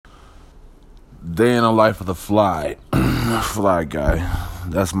Day in the life of the fly. Fly guy.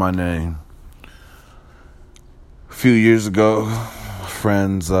 That's my name. A few years ago,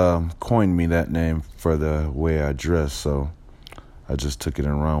 friends coined me that name for the way I dress, so I just took it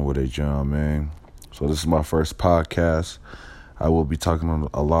and ran with it, you know what I mean? So this is my first podcast. I will be talking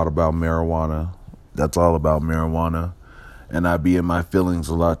a lot about marijuana. That's all about marijuana. And I be in my feelings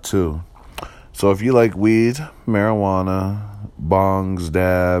a lot too. So if you like weed, marijuana, bongs,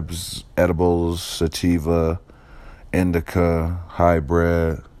 dabs, edibles, sativa, indica,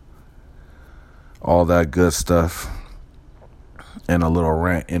 hybrid, all that good stuff, and a little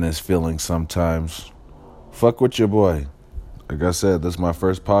rant in his feelings sometimes, fuck with your boy. Like I said, this is my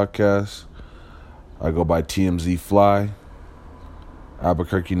first podcast. I go by TMZ Fly.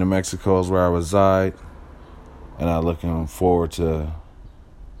 Albuquerque, New Mexico is where I reside. And I'm looking forward to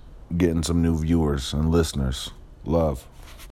getting some new viewers and listeners. Love.